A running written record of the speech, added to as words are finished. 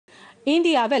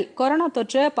இந்தியாவில் கொரோனா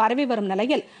தொற்று பரவி வரும்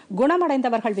நிலையில்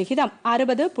குணமடைந்தவர்கள் விகிதம்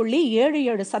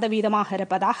 60.77%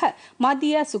 இருப்பதாக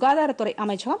மத்திய சுகாதாரத்துறை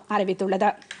அமைச்சகம் அறிவித்துள்ளது.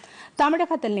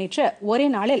 தமிழகத்தில் நேற்று ஒரே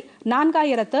நாளில்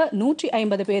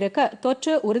 4150 பேருக்கு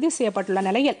தொற்று உறுதி செய்யப்பட்டுள்ள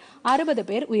நிலையில் 60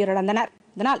 பேர் உயிரிழந்தனர்.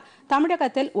 இதனால்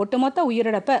தமிழகத்தில் ஒட்டுமொத்த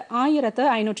உயிரிழப்பு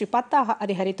 1510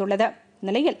 அதிகரித்துள்ளது.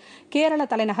 நிலையில் கேரள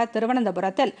தலைநகர்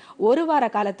திருவனந்தபுரத்தில் ஒரு வார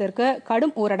காலத்திற்கு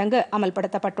கடும் ஊரடங்கு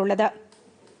அமல்படுத்தப்பட்டுள்ளது.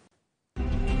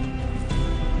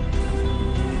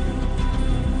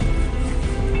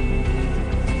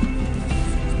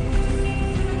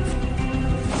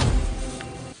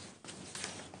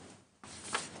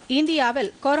 இந்தியாவில்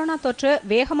கொரோனா தொற்று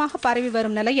வேகமாக பரவி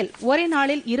வரும் நிலையில் ஒரே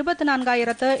நாளில்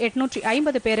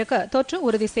 24,850 பேருக்கு தொற்று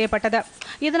உறுதி செய்யப்பட்டது.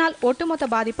 இதனால் ஒட்டுமொத்த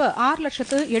பாதிப்பு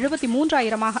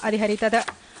 6,73,000 அதிகரித்தது.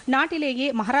 நாட்டிலேயே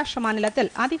மகாராஷ்டிர மாநிலத்தில்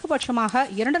அதிகபட்சமாக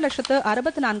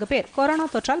 2,64,000 பேர் கொரோனா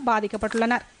தொற்றால்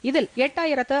பாதிக்கப்பட்டுள்ளனர். இதில்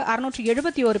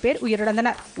 8,671 பேர்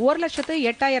உயிரிழந்தனர்.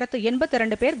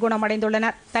 1,08,082 பேர்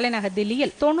குணமடைந்துள்ளனர். தலைநகர்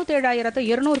தில்லியில்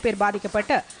 97,200 பேர்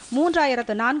பாதிக்கப்பட்டு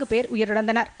 3,004 பேர்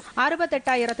உயிரிழந்தனர்.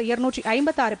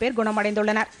 68,256 பேர்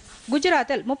குணமடைந்துள்ளனர்.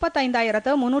 குஜராத்தில்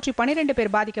 35,312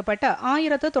 பேர் பாதிக்கப்பட்டு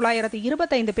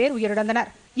 1,925 பேர்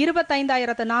உயிரிழந்தனர்.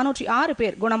 25,406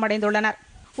 பேர் குணமடைந்துள்ளனர்.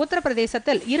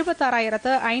 உத்தரப்பிரதேசத்தில்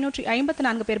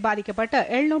 26,554 பேர் பாதிக்கப்பட்டு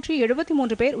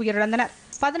 773 பேர் உயிரிழந்தனர்.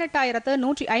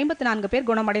 18,154 பேர்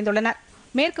குணமடைந்துள்ளனர்.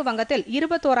 மேற்கு வங்கத்தில்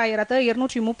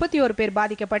 21,231 பேர்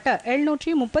பாதிக்கப்பட்டு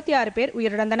 736 பேர்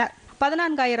உயிரிழந்தனர்.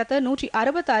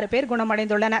 14,166 பேர்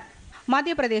குணமடைந்துள்ளனர்.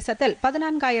 மத்திய பிரதேசத்தில்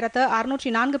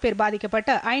 14,604 பேர்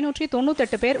பாதிக்கப்பட்டு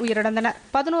 598 பேர் உயிரிழந்தனர்.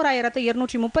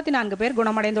 11,234 பேர்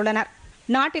குணமடைந்துள்ளனர்.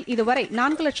 நாட்டில் இதுவரை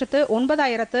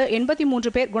 4,09,083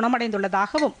 பேர்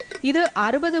குணமடைந்துள்ளதாகவும் இது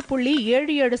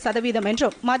 60.77%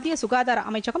 என்றும் மத்திய சுகாதார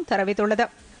அமைச்சகம் தெரிவித்துள்ளது.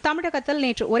 தமிழகத்தில்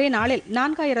நேற்று ஒரே நாளில்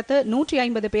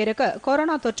 4,150 பேருக்கு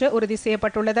கொரோனா தொற்று உறுதி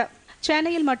செய்யப்பட்டுள்ளது.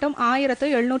 சென்னையில் மட்டும்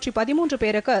 1,713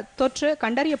 பேருக்கு தொற்று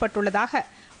கண்டறியப்பட்டுள்ளதாக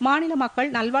மாநில மக்கள்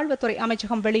நல்வாழ்வுத்துறை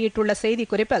அமைச்சகம் வெளியிட்டுள்ள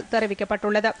செய்திக்குறிப்பில்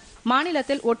தெரிவிக்கப்பட்டுள்ளது.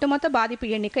 மாநிலத்தில் ஒட்டுமொத்த பாதிப்பு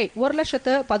எண்ணிக்கை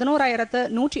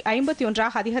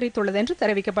 1,11,151 அதிகரித்துள்ளது என்று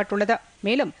தெரிவிக்கப்பட்டுள்ளது.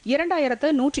 மேலும்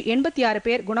 2,186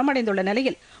 பேர் குணமடைந்துள்ள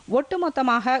நிலையில்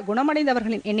ஒட்டுமொத்தமாக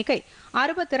குணமடைந்தவர்களின் எண்ணிக்கை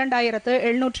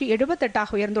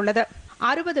 62,778 உயர்ந்துள்ளது.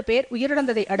 60 பேர்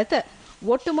உயிரிழந்ததை அடுத்து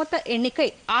ஒட்டுமொத்த எண்ணிக்கை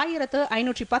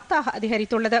 1,510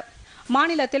 அதிகரித்துள்ளது.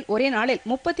 மாநிலத்தில் ஒரே நாளில்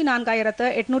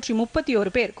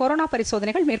 34,831 பேர் கொரோனா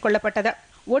பரிசோதனைகள் மேற்கொள்ளப்பட்டது.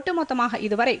 ஒட்டுமொத்தமாக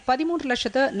இதுவரை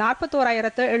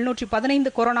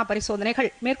 13,41,715 கொரோனா பரிசோதனைகள்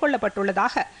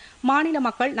மேற்கொள்ளப்பட்டுள்ளதாக மாநில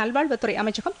மக்கள் நல்வாழ்வுத்துறை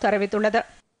அமைச்சகம் தெரிவித்துள்ளது.